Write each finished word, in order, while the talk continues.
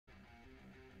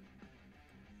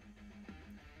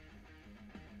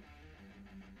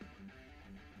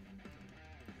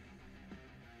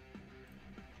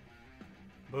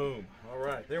Boom. All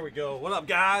right, there we go. What up,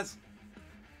 guys?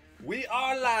 We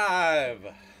are live.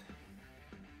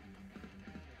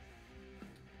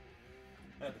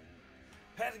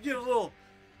 Had to give a little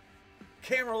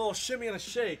camera a little shimmy and a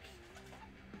shake.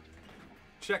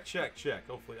 Check, check, check.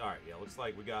 Hopefully, all right, yeah, looks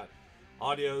like we got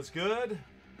audio's good.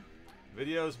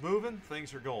 Video's moving.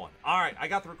 Things are going. All right, I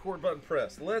got the record button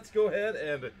pressed. Let's go ahead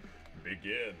and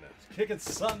begin. Kicking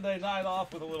Sunday night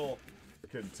off with a little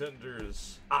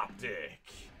Contenders Optic.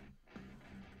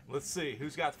 Let's see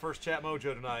who's got the first chat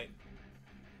mojo tonight.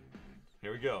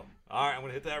 Here we go. All right, I'm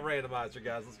gonna hit that randomizer,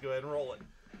 guys. Let's go ahead and roll it.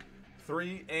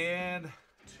 3 and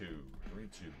 2. 3,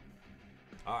 2.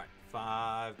 All right,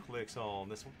 5 clicks on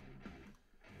this one,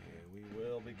 and we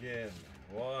will begin.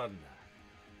 1,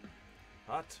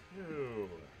 2,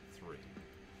 3.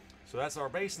 So that's our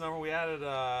base number. We added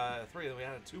 3, then we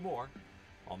added 2 more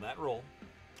on that roll,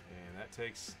 and that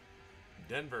takes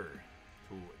Denver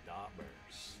to the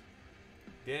Bears.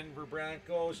 Denver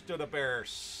Broncos to the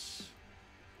Bears.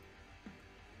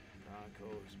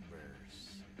 Broncos,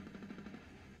 Bears.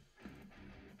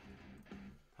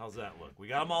 How's that look? We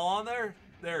got them all on there?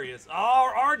 There he is.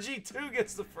 Oh, RG2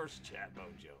 gets the first chat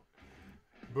mojo.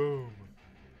 Boom.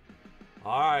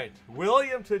 All right,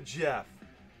 William to Jeff.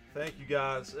 Thank you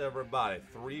guys, everybody.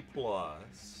 3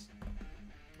 plus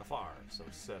a 5, so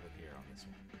 7 here on this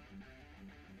one.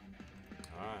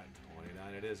 All right,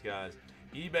 29 it is, guys.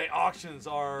 eBay auctions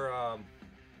are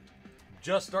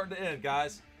just starting to end,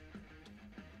 guys.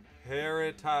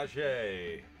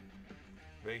 Heritage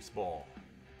Baseball.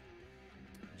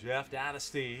 Jeff down to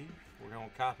Steve. We're going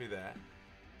to copy that.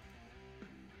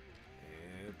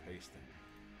 And paste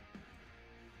it.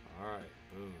 All right,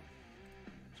 boom.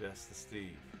 Just to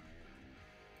Steve.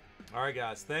 All right,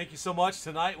 guys. Thank you so much.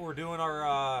 Tonight we're doing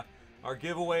our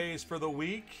giveaways for the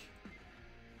week.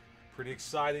 Pretty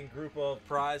exciting group of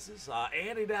prizes.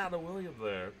 Andy down to William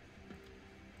there.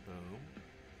 Boom.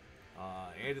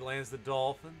 Andy lands the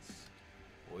Dolphins.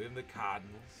 William the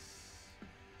Cardinals.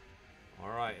 All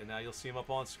right, and now you'll see him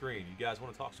up on screen. You guys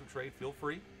want to talk some trade, feel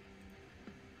free.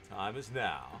 Time is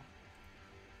now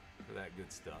for that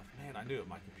good stuff. Man, I knew it.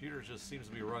 My computer just seems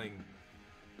to be running.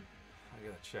 I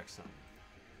got to check something.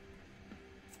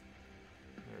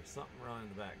 There's something running in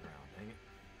the background. Dang it.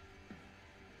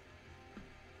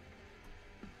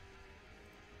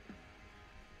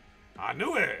 I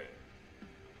knew it.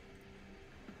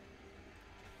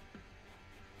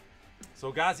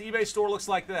 So, guys, eBay store looks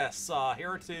like this.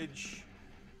 Heritage,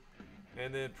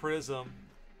 and then Prism.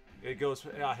 It goes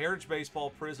Heritage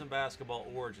Baseball, Prism Basketball,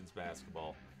 Origins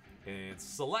Basketball, and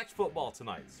Select Football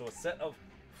tonight. So a set of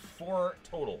 4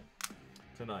 total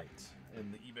tonight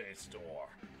in the eBay store.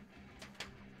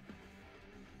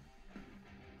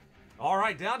 All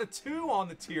right, down to 2 on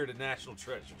the tier to National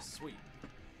Treasure. Sweet.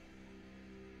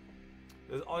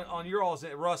 On your all's,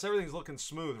 Russ, everything's looking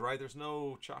smooth, right? There's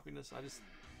no choppiness. It's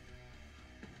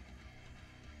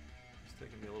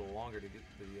taking me a little longer to get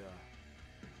the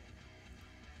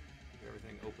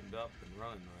everything opened up and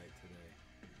running right today.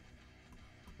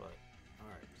 But all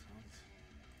right,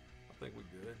 I think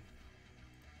we're good.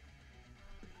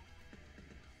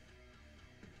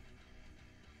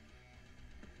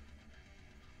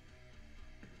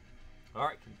 All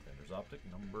right, Contenders Optic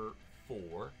number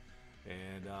 4.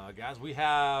 And guys, we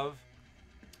have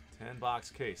 10-box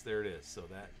case. There it is. So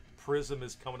that Prism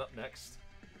is coming up next.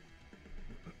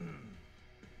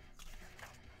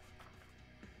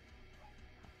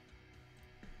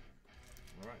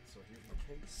 All right, so here's the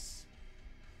case.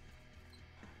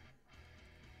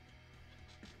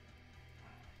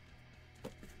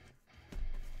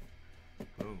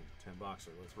 Boom,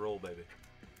 10-boxer. Let's roll, baby.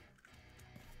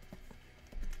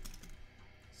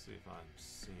 Let's see if I'm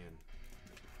seeing.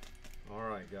 All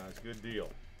right, guys, good deal.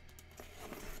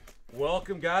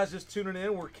 Welcome, guys. Just tuning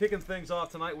in. We're kicking things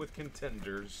off tonight with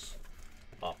Contenders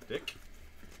Optic.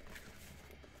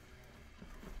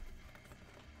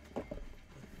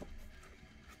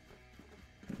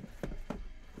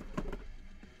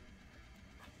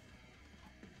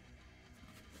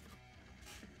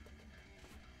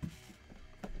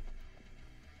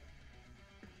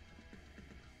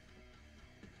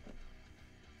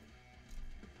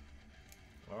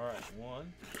 All right,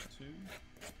 1, 2,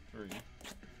 3,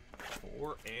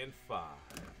 4, and 5.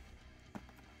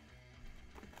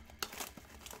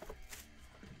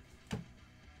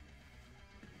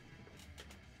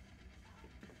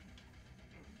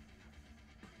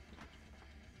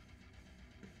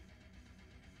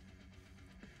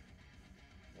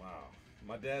 Wow,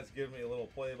 my dad's giving me a little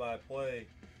play-by-play.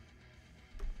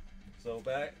 So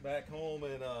back home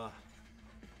in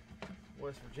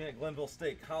West Virginia, Glenville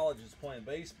State College is playing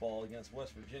baseball against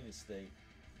West Virginia State.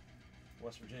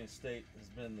 West Virginia State has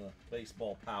been the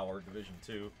baseball power, Division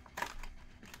II, in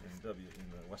the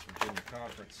West Virginia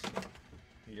Conference,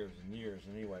 years and years.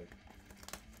 Anyway,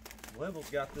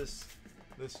 Glenville's got this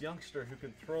youngster who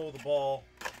can throw the ball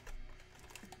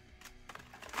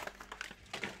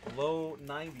low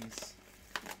 90s.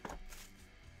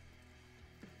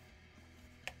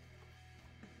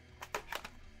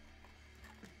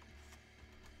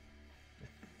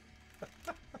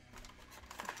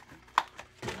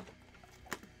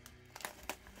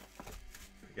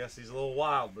 I guess he's a little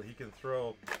wild, but he can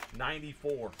throw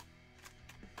 94.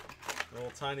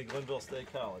 Little tiny Glenville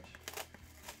State College.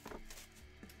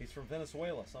 He's from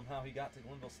Venezuela. Somehow he got to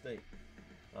Glenville State.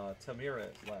 Tamira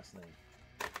is last name.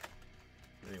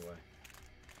 Anyway.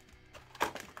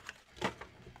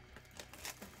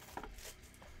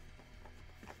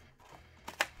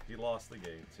 He lost the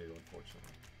game too,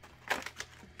 unfortunately.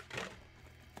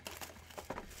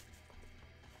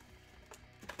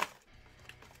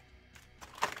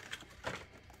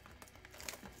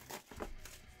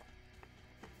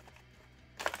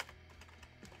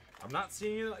 I'm not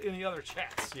seeing any other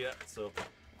chats yet, so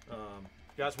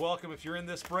guys, welcome if you're in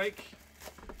this break.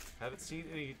 Haven't seen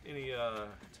any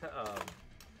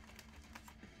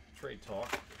trade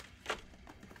talk, so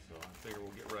I figure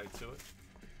we'll get right to it.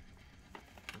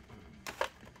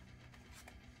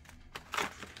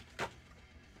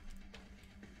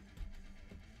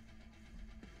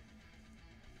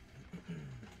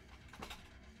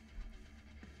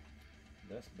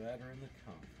 Best batter in the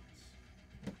conference.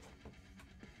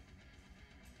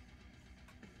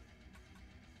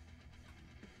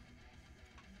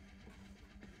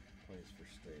 Plays for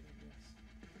State, I guess.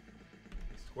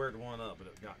 He squared one up, but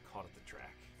it got caught at the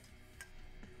track.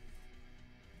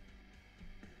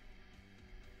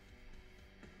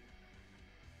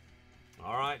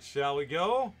 All right, shall we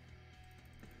go?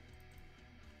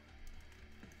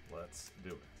 Let's do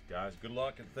it. Guys, good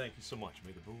luck and thank you so much.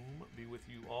 May the boom be with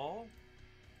you all.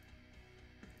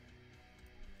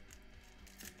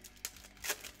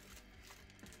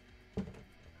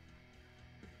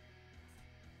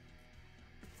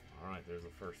 All right, there's the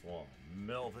first one.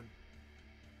 Melvin.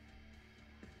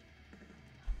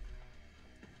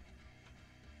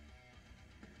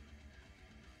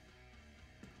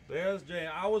 There's Jay.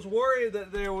 I was worried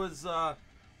that there was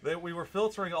that we were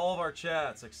filtering all of our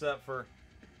chats except for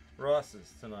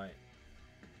Russ's tonight.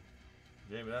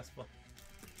 Jamie, that's fun.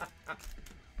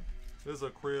 This is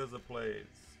a crazy plays.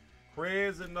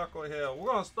 Crazy knucklehead.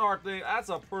 We're gonna start the. That's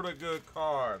a pretty good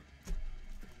card.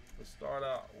 Let's start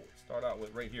out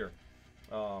with right here.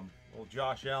 Little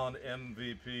Josh Allen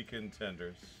MVP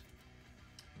contenders.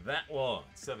 That one,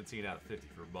 17 out of 50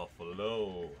 for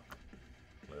Buffalo.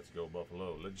 Let's go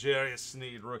Buffalo. L'Jarius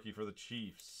Sneed, rookie for the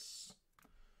Chiefs.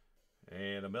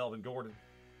 And a Melvin Gordon.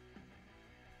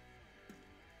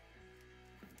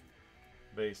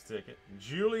 Base ticket.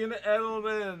 Julian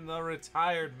Edelman, a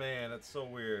retired man. That's so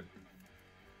weird.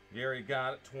 Gary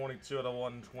got it, 22 out of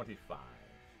 125.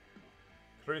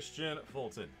 Christian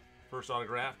Fulton. First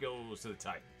autograph goes to the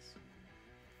Titans.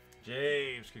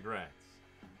 James, congrats.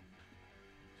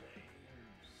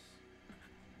 James.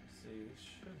 Let's see, this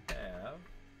should have.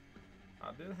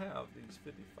 I did have these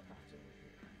 55s over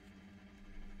here.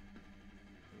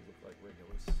 These look like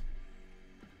regulars.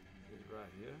 These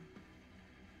right here.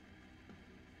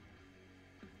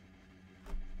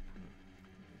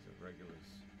 These are regulars.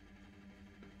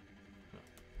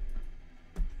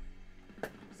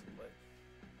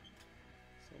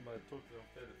 Somebody took them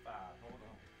 55. Hold on.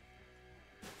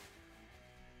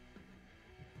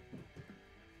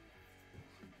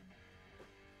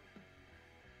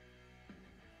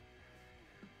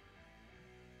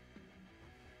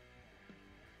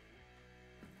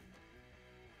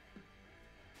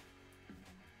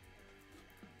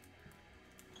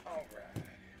 All right.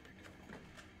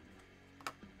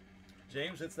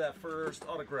 James hits that first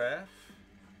autograph.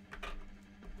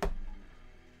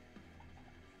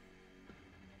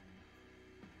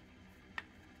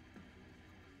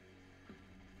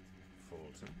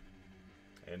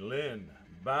 And Lynn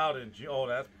Bowden. Oh,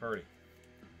 that's pretty.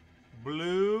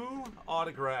 Blue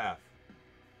autograph.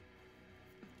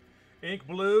 Ink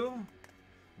blue,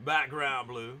 background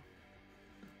blue.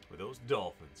 With those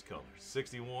Dolphins colors.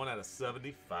 61 out of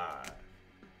 75.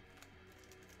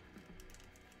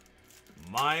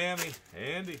 Miami.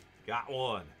 Andy got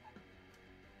one.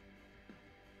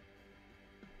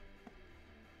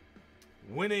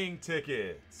 Winning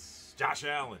tickets. Josh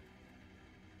Allen.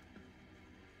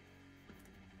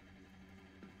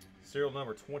 Serial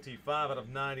number 25 out of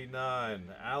 99.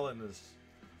 Allen is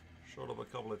Showed up a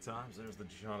couple of times. There's the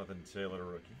Jonathan Taylor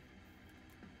rookie.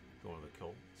 Going to the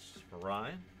Colts for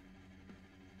Ryan.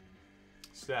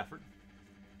 Stafford.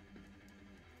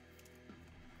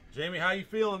 Jamie, how you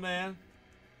feeling, man?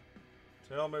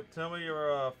 Tell me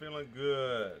you're feeling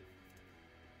good.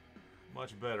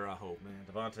 Much better, I hope, man.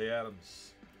 Devontae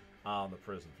Adams on the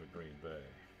prison for Green Bay.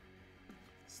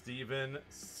 Steven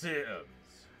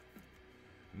Sims.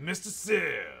 Mr.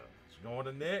 Sims. Going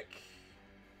to Nick.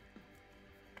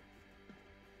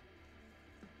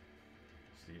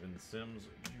 Steven Sims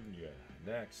Jr.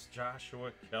 Next,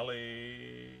 Joshua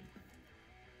Kelly.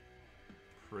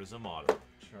 Prism Auto.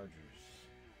 Chargers.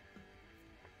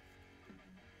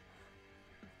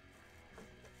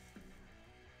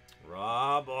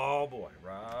 Rob, oh boy.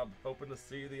 Rob hoping to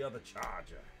see the other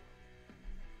Charger.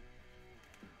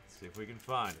 Let's see if we can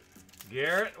find it.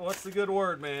 Garrett, what's the good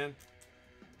word, man?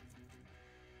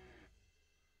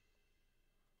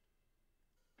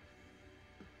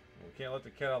 We can't let the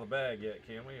cat out of the bag yet,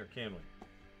 can we? Or can we?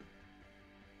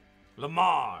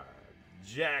 Lamar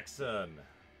Jackson.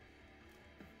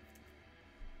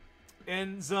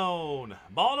 End zone.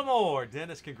 Baltimore.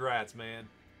 Dennis, congrats, man.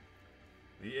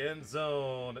 The end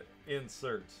zone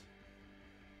insert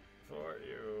for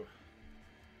you.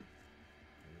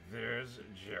 There's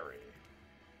Jerry.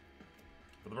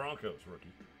 For the Broncos,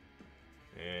 rookie.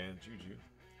 And Juju.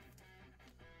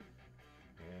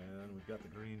 And we've got the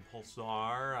green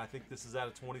Pulsar. I think this is out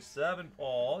of 27,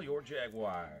 Paul. Your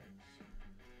Jaguars.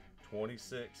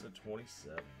 26 of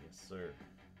 27. Yes, sir.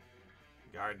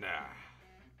 Gardner.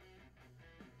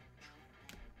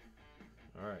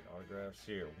 All right, autographs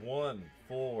here. 1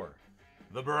 for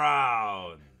the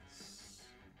Browns.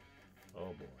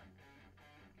 Oh, boy.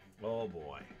 Oh,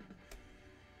 boy.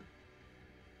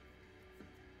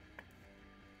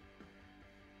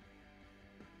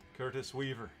 Curtis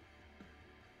Weaver.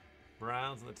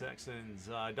 Browns and the Texans.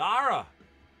 Dara.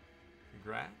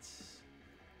 Congrats.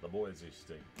 The Boise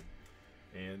State.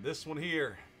 And this one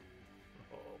here.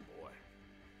 Oh, boy.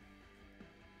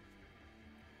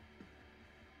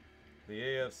 The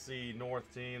AFC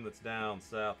North team that's down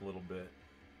south a little bit.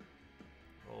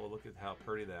 Oh, look at how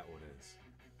pretty that one is.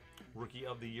 Rookie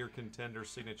of the Year contender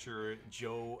signature,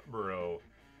 Joe Burrow.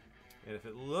 And if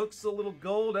it looks a little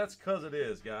gold, that's because it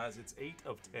is, guys. It's 8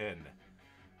 of 10.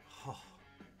 Oh.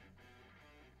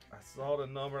 I saw the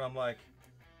number and I'm like,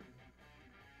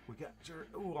 we got,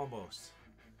 ooh, almost.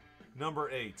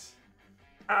 Number 8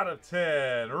 out of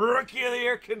 10. Rookie of the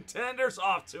Year contenders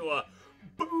off to a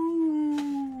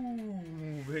booming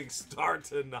start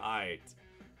tonight.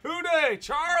 Who day,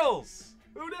 Charles?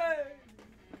 Who day?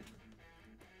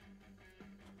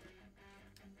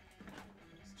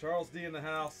 It's Charles D in the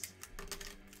house.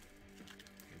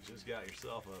 You just got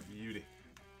yourself a beauty.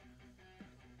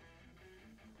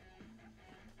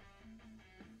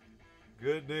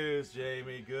 Good news,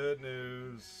 Jamie. Good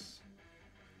news.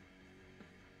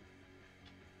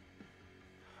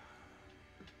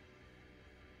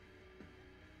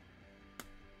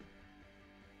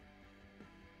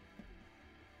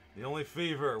 The only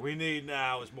fever we need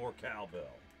now is more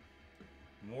cowbell.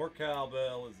 More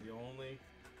cowbell is the only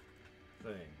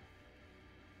thing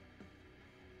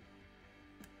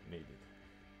needed.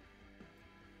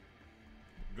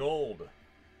 Gold.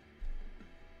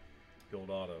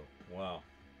 Gold auto. Wow.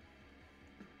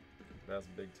 That's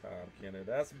big time, Kennedy.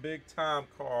 That's a big time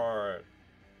card.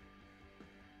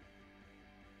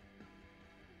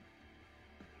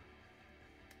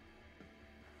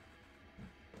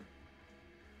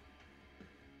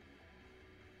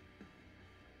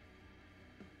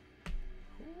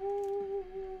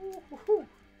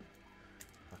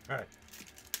 All right.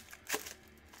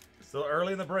 Still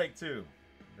early in the break, too.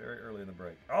 Very early in the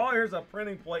break. Oh, here's a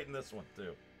printing plate in this one,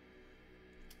 too.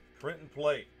 Print and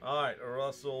plate. All right,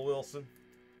 Russell Wilson.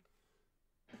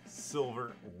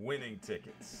 Silver winning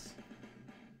tickets.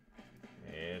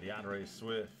 And DeAndre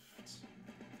Swift.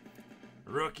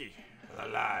 Rookie of the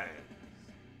Lions.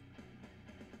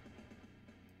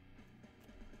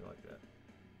 I feel like that.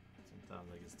 Sometimes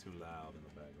I think it's too loud in the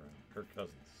background. Kirk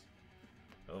Cousins.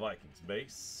 The Vikings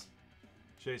base.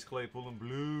 Chase Claypool in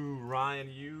blue. Ryan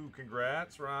Yu.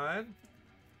 Congrats, Ryan.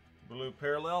 Blue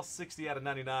parallel. 60 out of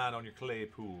 99 on your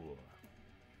Claypool.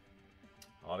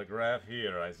 Autograph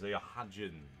here. Isaiah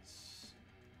Hodgins.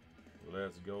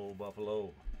 Let's go,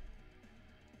 Buffalo.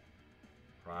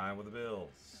 Prime with the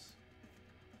Bills.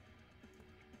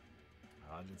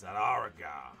 Hodgins at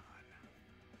Oregon.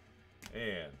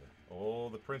 And, oh,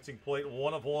 the printing plate,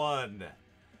 1 of 1.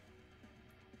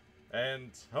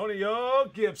 Antonio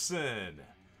Gibson.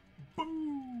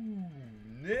 Boom.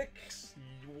 Knicks,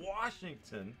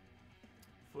 Washington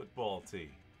football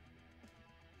team.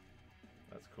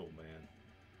 That's cool, man.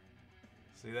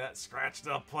 See that scratched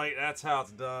up plate? That's how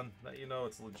it's done. That you know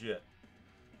it's legit.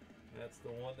 That's the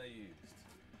one they used.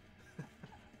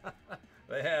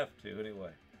 They have to anyway.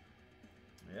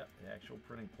 Yep, the actual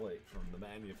printing plate from the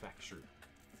manufacturer.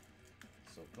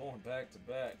 So going back to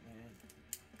back, man.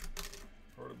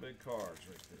 Pretty big cards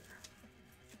right there.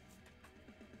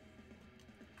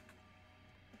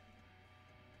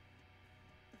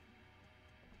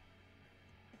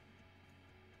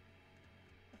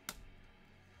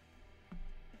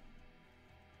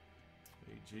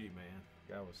 AG, man.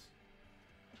 Guy was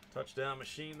touchdown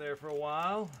machine there for a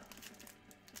while.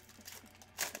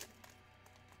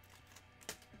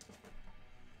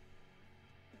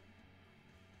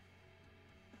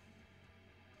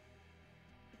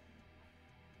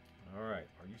 All right,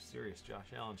 are you serious? Josh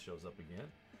Allen shows up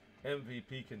again.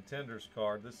 MVP Contenders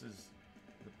card. This is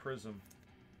the Prism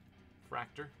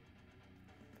Fractor.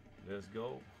 Let's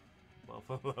go.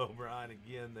 Buffalo O'Brien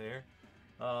again there.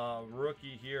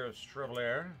 Rookie here of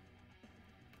Strevler. And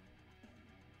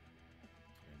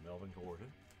Melvin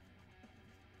Gordon.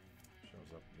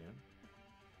 Shows up again.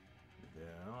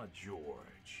 Now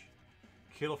George.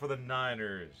 Kittle for the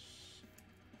Niners.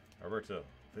 Alberto.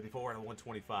 54 out of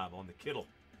 125 on the Kittle.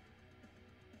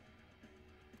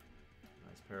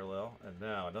 Nice parallel. And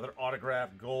now another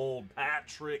autographed gold.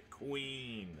 Patrick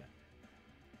Queen.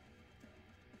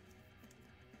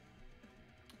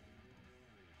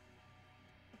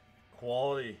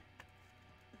 Quality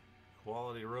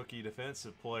rookie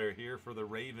defensive player here for the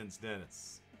Ravens,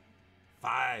 Dennis.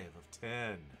 5 of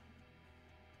 10.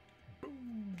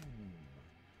 Boom.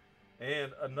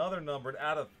 And another numbered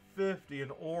out of 50 in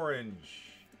orange.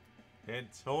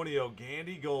 Antonio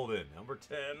Gandy Golden, number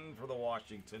 10 for the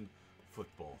Washington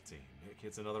football team. Nick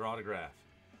hits another autograph.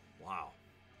 Wow.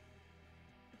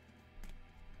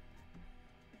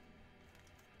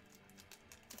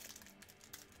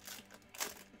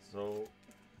 So,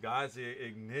 guys, the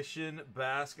Ignition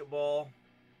Basketball.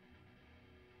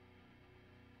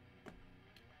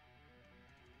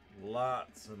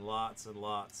 Lots and lots and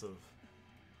lots of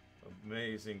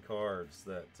amazing cards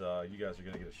that you guys are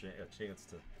going to get a chance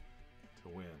to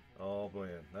win. Oh,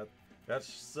 man. That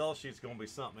sell sheet's going to be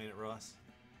something, ain't it, Russ?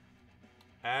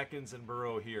 Atkins and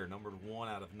Burrow here, numbered 1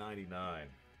 out of 99.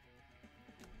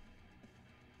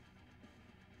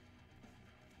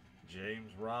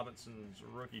 James Robinson's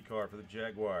rookie card for the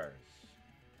Jaguars.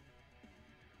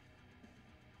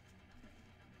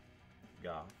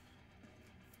 Goff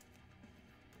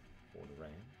for the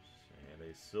Rams. And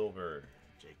a silver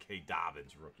J.K.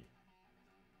 Dobbins rookie.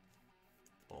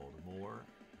 Baltimore.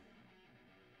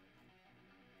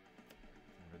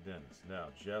 And the Dennis. Now,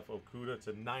 Jeff Okudah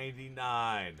to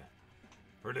 99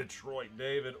 for Detroit.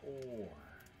 David Orr.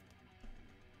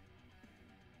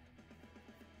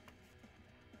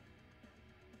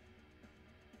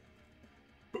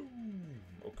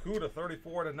 Okudah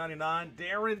 34 to 99.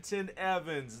 Darrington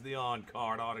Evans, the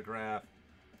on-card autograph.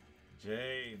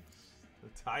 James, the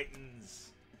Titans.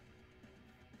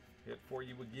 Hit for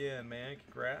you again, man.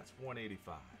 Congrats.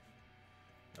 185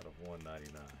 out of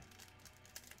 199.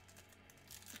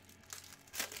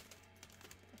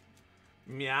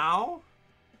 Meow.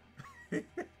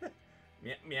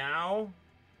 Meow.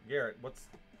 Garrett, what's...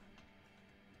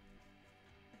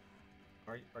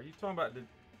 Are you talking about...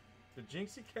 Did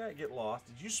Jinxie Cat get lost?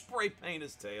 Did you spray paint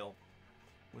his tail?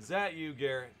 Was that you,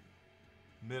 Garrett?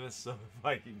 Minnesota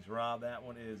Vikings. Rob, that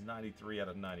one is 93 out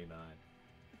of 99.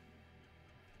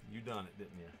 You done it,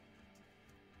 didn't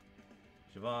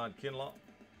you? Javon Kinlaw.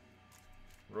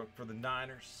 Rook for the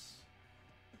Niners.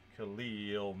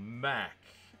 Khalil Mack.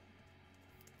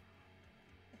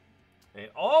 And,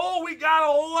 oh, we got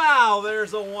a wow.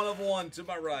 There's a 1 of 1 to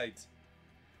my right.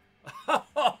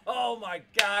 Oh, my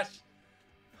gosh.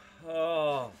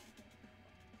 Oh,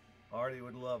 Artie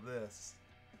would love this.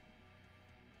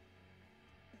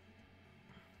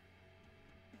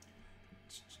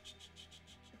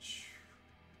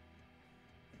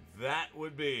 That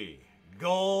would be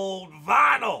gold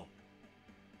vinyl.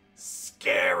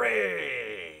 Scary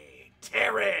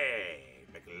Terry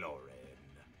McLaurin.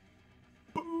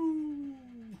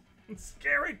 Boom.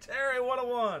 Scary Terry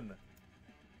 101.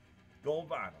 Gold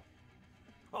vinyl.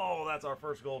 Oh, that's our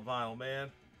first gold vinyl,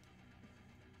 man.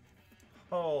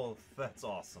 Oh, that's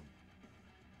awesome.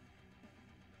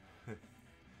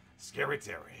 Scary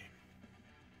Terry.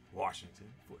 Washington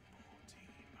football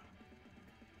team.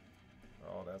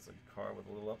 Oh, that's a card with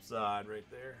a little upside right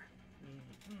there.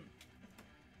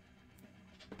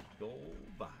 Gold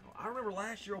vinyl. I remember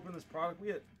last year opening this product, we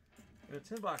had, in a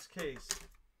 10-box case,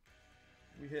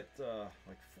 we hit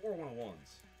like 4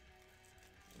 101s.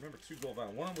 remember 2 gold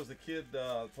vinyl. One of them was the kid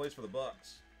that plays for the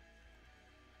Bucks.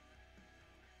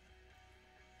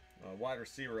 Wide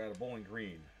receiver out of Bowling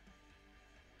Green.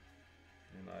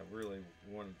 And I really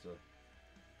wanted to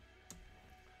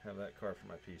have that card for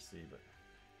my PC, but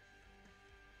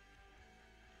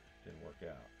didn't work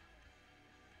out.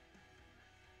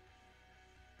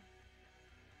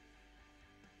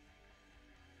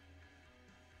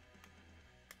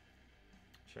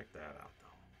 Check that out,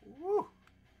 though. Woo!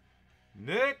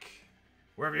 Nick,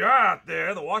 wherever you are out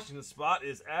there, the Washington spot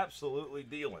is absolutely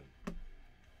dealing.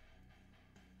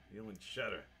 Dealing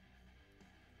cheddar.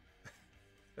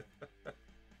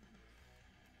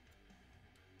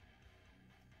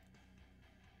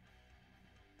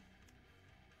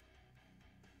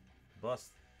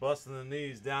 Busting the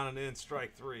knees down and in,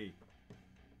 strike 3.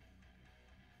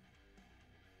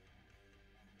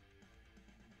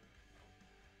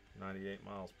 .98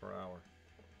 miles per hour.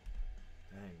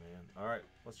 Dang, man. All right,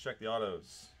 let's check the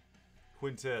autos.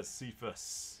 Quintez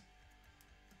Cephas.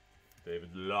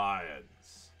 David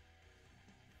Lyons.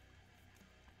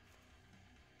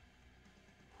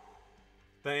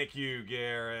 Thank you,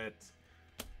 Garrett.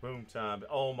 Boom time.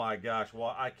 Oh my gosh.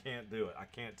 Well, I can't do it. I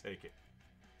can't take it.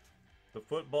 The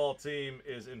football team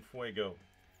is in fuego.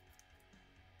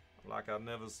 Like I've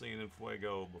never seen in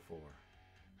fuego before.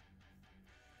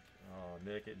 Oh,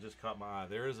 Nick, it just caught my eye.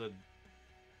 There is a...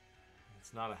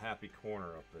 It's not a happy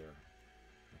corner up there.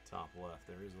 The top left.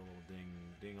 There is a little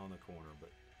ding on the corner, but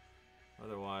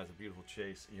otherwise a beautiful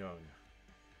Chase Young.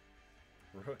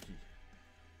 Rookie.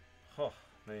 Oh,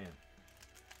 man.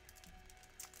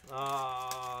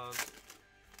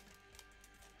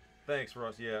 Thanks,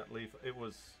 Russ. Yeah, Leaf. It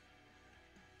was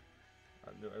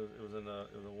it was in the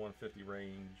 150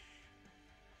 range.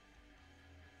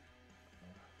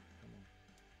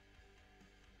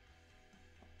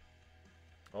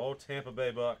 Oh, Tampa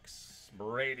Bay Bucks.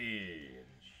 Brady and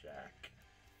Shaq.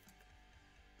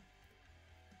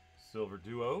 Silver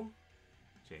duo.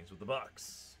 James with the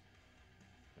Bucks.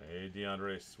 Hey,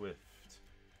 DeAndre Swift.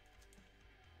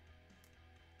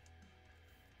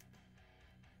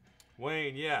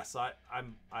 Wayne, yes, I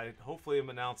hopefully am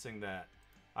announcing that.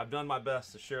 I've done my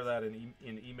best to share that in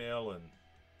email and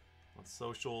on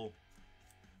social.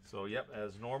 So, yep,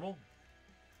 as normal.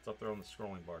 It's up there on the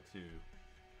scrolling bar, too.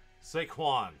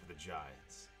 Saquon for the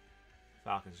Giants.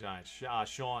 Falcons, Giants.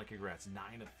 Sean, congrats.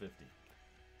 9 of 50.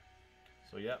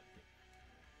 So, yep.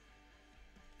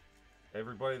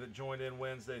 Everybody that joined in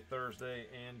Wednesday, Thursday,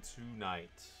 and tonight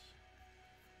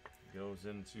goes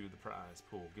into the prize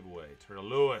pool giveaway. Turtle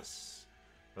Lewis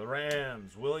for the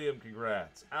Rams. William,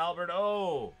 congrats. Albert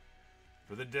O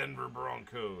for the Denver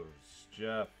Broncos.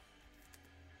 Jeff.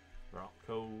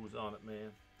 Broncos on it,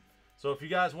 man. So if you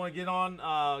guys want to get on,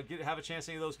 have a chance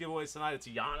at any of those giveaways tonight, it's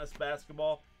Giannis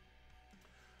basketball.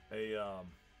 A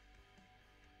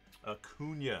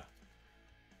Acuna.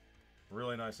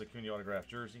 Really nice Acuna autographed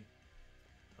jersey.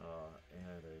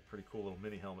 And a pretty cool little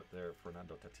mini helmet there for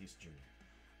Fernando Tatis Jr.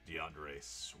 DeAndre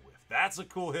Swift. That's a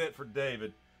cool hit for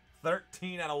David.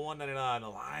 13 out of 199. The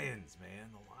Lions, man.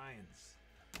 The Lions.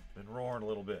 Been roaring a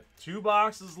little bit. 2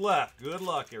 boxes left. Good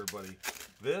luck, everybody.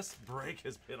 This break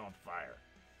has been on fire.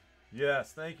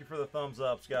 Yes, thank you for the thumbs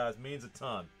ups, guys. Means a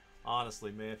ton.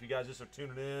 Honestly, man. If you guys just are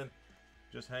tuning in,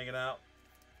 just hanging out,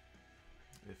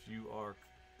 if you are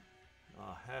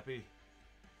happy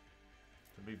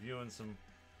to be viewing some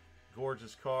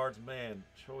gorgeous cards, man.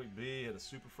 Joey B had a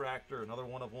Superfractor, another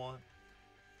 1 of 1.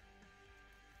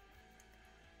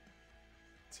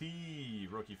 T,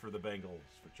 rookie for the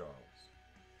Bengals for Charles.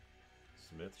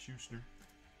 Smith-Schuster.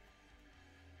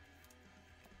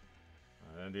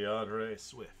 And DeAndre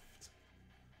Swift.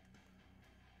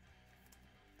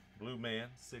 Blue Man,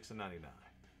 6 of 99.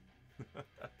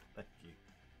 Thank you.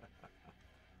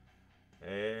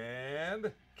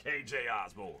 And KJ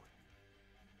Osborne.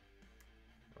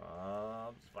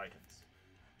 Rob's Vikings.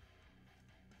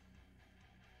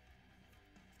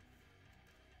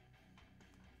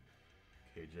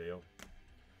 KJO.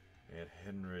 And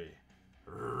Henry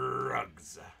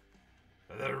Ruggs.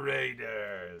 The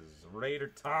Raiders.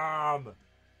 Raider Tom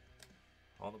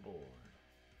on the board.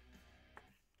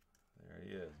 There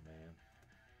he is, man.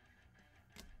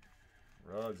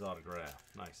 Ruggs autograph.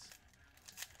 Nice.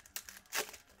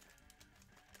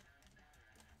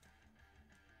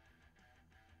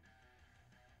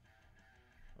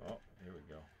 Oh, here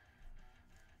we go.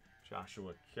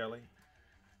 Joshua Kelly.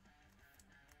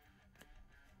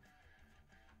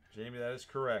 Jamie, that is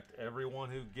correct. Everyone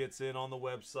who gets in on the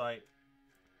website,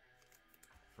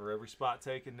 for every spot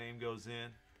taken, name goes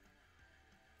in.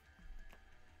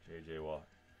 J.J. Watt.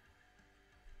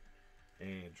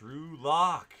 And Drew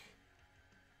Lock.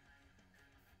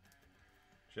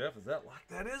 Jeff, is that lock?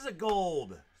 That is a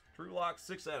gold. True lock,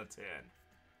 6 out of 10.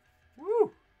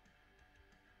 Woo!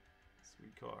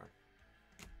 Sweet card.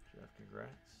 Jeff, congrats.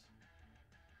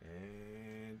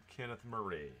 And Kenneth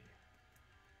Murray.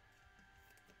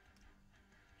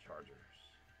 Chargers.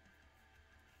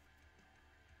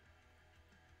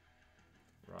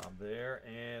 Rob there.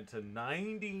 And to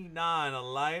 99, a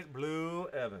light blue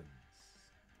Evans.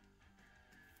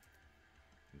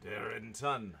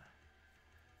 Darrington.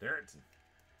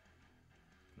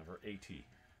 Number 80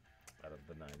 out of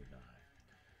the 99.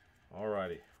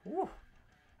 Alrighty. Whew.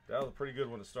 That was a pretty good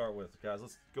one to start with, guys.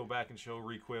 Let's go back and show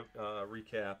recap.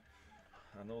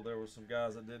 I know there were some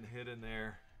guys that didn't hit in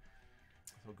there.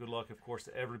 So good luck, of course,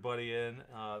 to everybody in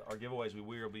our giveaways. We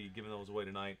will be giving those away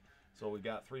tonight. So we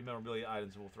got 3 memorabilia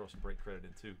items, and we'll throw some break credit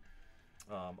in too.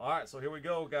 All right, so here we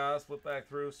go, guys. Flip back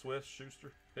through. Swift,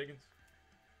 Schuster, Higgins,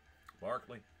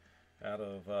 Barkley out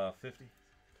of 50.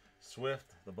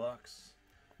 Swift, the Bucks.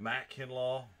 Matt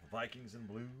Kinlaw, Vikings in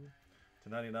blue to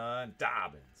 99.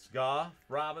 Dobbins, Goff,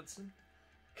 Robinson,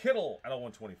 Kittle out of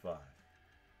 125.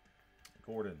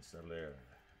 Gordon, Sedler,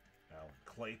 Allen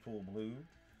Claypool blue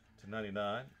to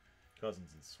 99.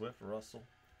 Cousins and Swift, Russell,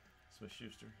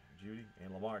 Smith-Schuster, Judy,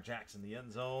 and Lamar Jackson, the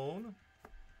end zone.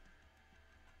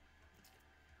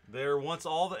 There, once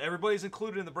everybody's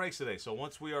included in the breaks today. So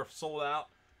once we are sold out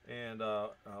and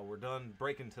we're done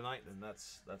breaking tonight, then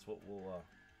that's what we'll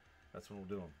that's when we'll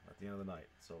do them at the end of the night.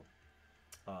 So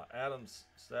Adams,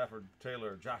 Stafford,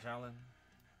 Taylor, Josh Allen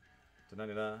to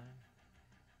 99.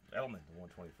 Edelman to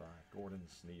 125. Gordon,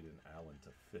 Snead, and Allen to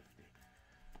 50.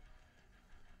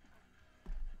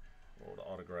 Roll to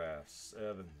autographs.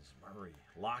 Evans, Murray,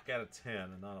 Lock out of 10,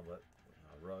 and none of it.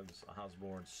 Ruggs,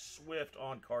 Osborne, Swift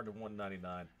on card to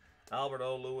 199. Albert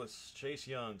O. Lewis, Chase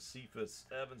Young, Cephas,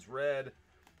 Evans, red.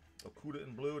 Okuda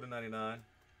in blue to 99.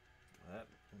 That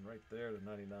one right there to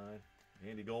 99.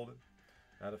 Andy Golden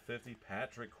out of 50.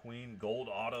 Patrick Queen, gold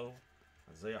auto.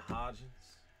 Isaiah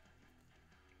Hodgins.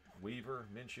 Weaver,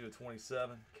 Minshew to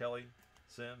 27. Kelly,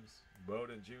 Sims,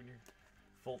 Bowden Jr.,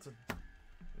 Fulton.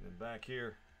 And then back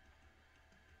here,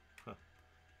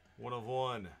 1 of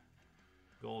 1.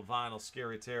 Gold vinyl,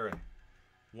 Scary Terry.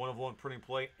 1 of 1 printing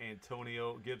plate,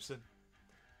 Antonio Gibson.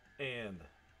 And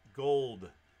gold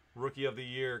Rookie of the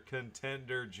Year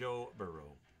contender, Joe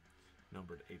Burrow.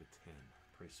 Numbered 8 of 10.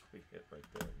 Pretty sweet hit right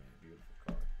there, man. Beautiful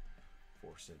card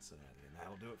for Cincinnati. And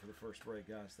that'll do it for the first break,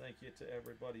 guys. Thank you to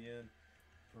everybody in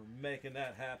for making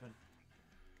that happen.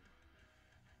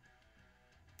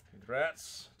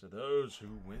 Congrats to those who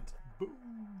went boom.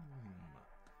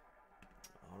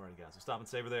 Alrighty, guys. We'll stop and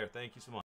savor there. Thank you so much.